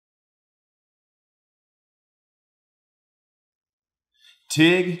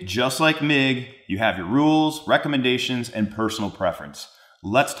TIG, just like MIG, you have your rules, recommendations, and personal preference.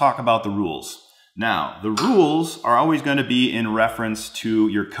 Let's talk about the rules. Now, the rules are always going to be in reference to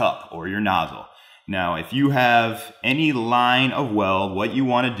your cup or your nozzle. Now, if you have any line of weld, what you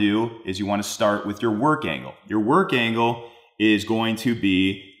want to do is you want to start with your work angle. Your work angle is going to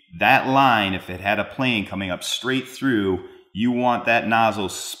be that line. If it had a plane coming up straight through, you want that nozzle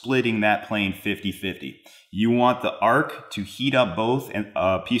splitting that plane 50-50. You want the arc to heat up both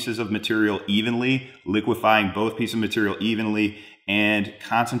pieces of material evenly, liquefying both pieces of material evenly, and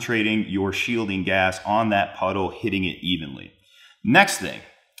concentrating your shielding gas on that puddle, hitting it evenly. Next thing,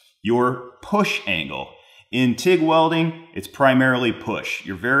 your push angle. In TIG welding, it's primarily push.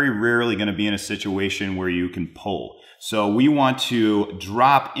 You're very rarely going to be in a situation where you can pull. So we want to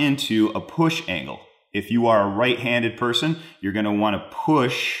drop into a push angle. If you are a right-handed person, you're going to want to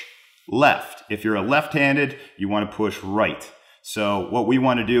push left. If you're a left-handed, you want to push right. So what we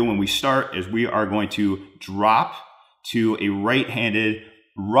want to do when we start is we are going to drop to a right-handed,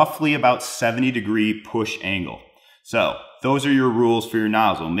 roughly about 70-degree push angle. So those are your rules for your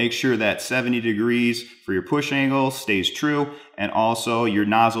nozzle. Make sure that 70 degrees for your push angle stays true, and also your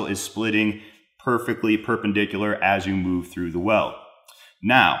nozzle is splitting perfectly perpendicular as you move through the weld.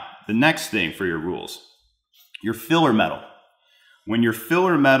 Now, the next thing for your rules, your filler metal. When your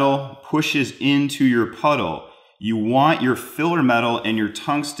filler metal pushes into your puddle, you want your filler metal and your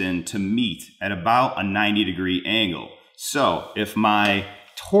tungsten to meet at about a 90-degree angle. So if my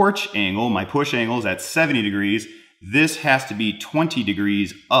torch angle, my push angle is at 70 degrees, this has to be 20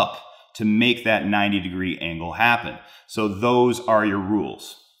 degrees up to make that 90-degree angle happen. So those are your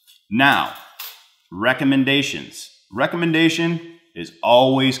rules. Now, recommendations. Recommendation is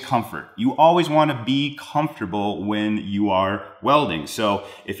always comfort. You always want to be comfortable when you are welding. So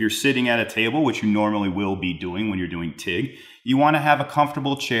if you're sitting at a table, which you normally will be doing when you're doing TIG, you want to have a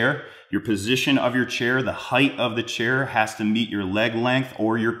comfortable chair. Your position of your chair, the height of the chair has to meet your leg length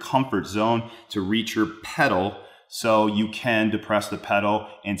or your comfort zone to reach your pedal, so you can depress the pedal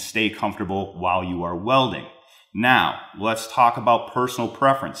and stay comfortable while you are welding. Now, let's talk about personal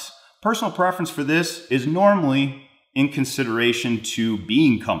preference. Personal preference for this is normally in consideration to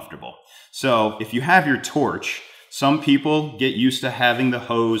being comfortable. So if you have your torch, some people get used to having the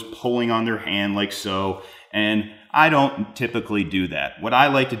hose pulling on their hand like so, and I don't typically do that. What I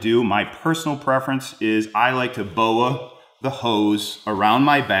like to do, my personal preference, is I like to boa the hose around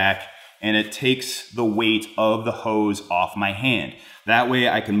my back, and it takes the weight of the hose off my hand. That way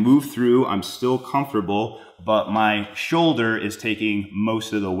I can move through, I'm still comfortable, but my shoulder is taking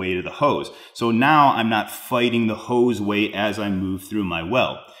most of the weight of the hose. So now I'm not fighting the hose weight as I move through my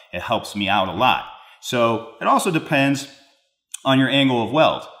weld. It helps me out a lot. So it also depends on your angle of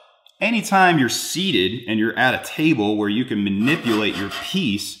weld. Anytime you're seated and you're at a table where you can manipulate your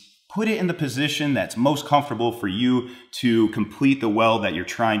piece, put it in the position that's most comfortable for you to complete the weld that you're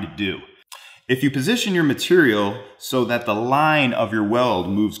trying to do. If you position your material so that the line of your weld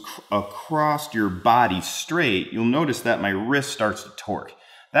moves across your body straight, you'll notice that my wrist starts to torque.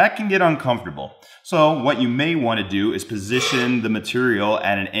 That can get uncomfortable. So what you may want to do is position the material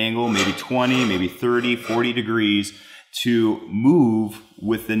at an angle, maybe 20, maybe 30, 40 degrees, to move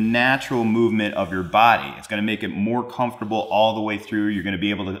with the natural movement of your body. It's going to make it more comfortable all the way through. You're going to be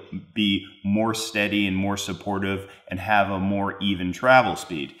able to be more steady and more supportive and have a more even travel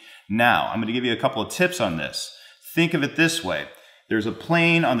speed. Now, I'm going to give you a couple of tips on this. Think of it this way. There's a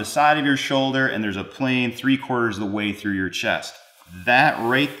plane on the side of your shoulder and there's a plane 3/4 of the way through your chest. That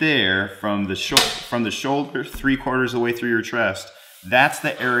right there, from the shoulder 3/4 of the way through your chest, that's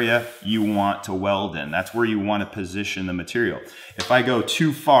the area you want to weld in. That's where you want to position the material. If I go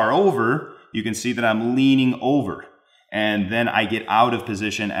too far over, you can see that I'm leaning over, and then I get out of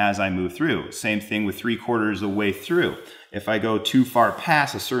position as I move through. Same thing with 3/4 of the way through. If I go too far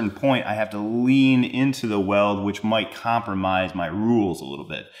past a certain point, I have to lean into the weld, which might compromise my rules a little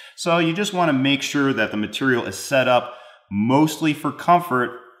bit. So you just want to make sure that the material is set up mostly for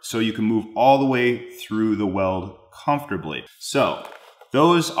comfort so you can move all the way through the weld comfortably. So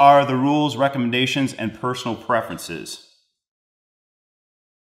those are the rules, recommendations, and personal preferences.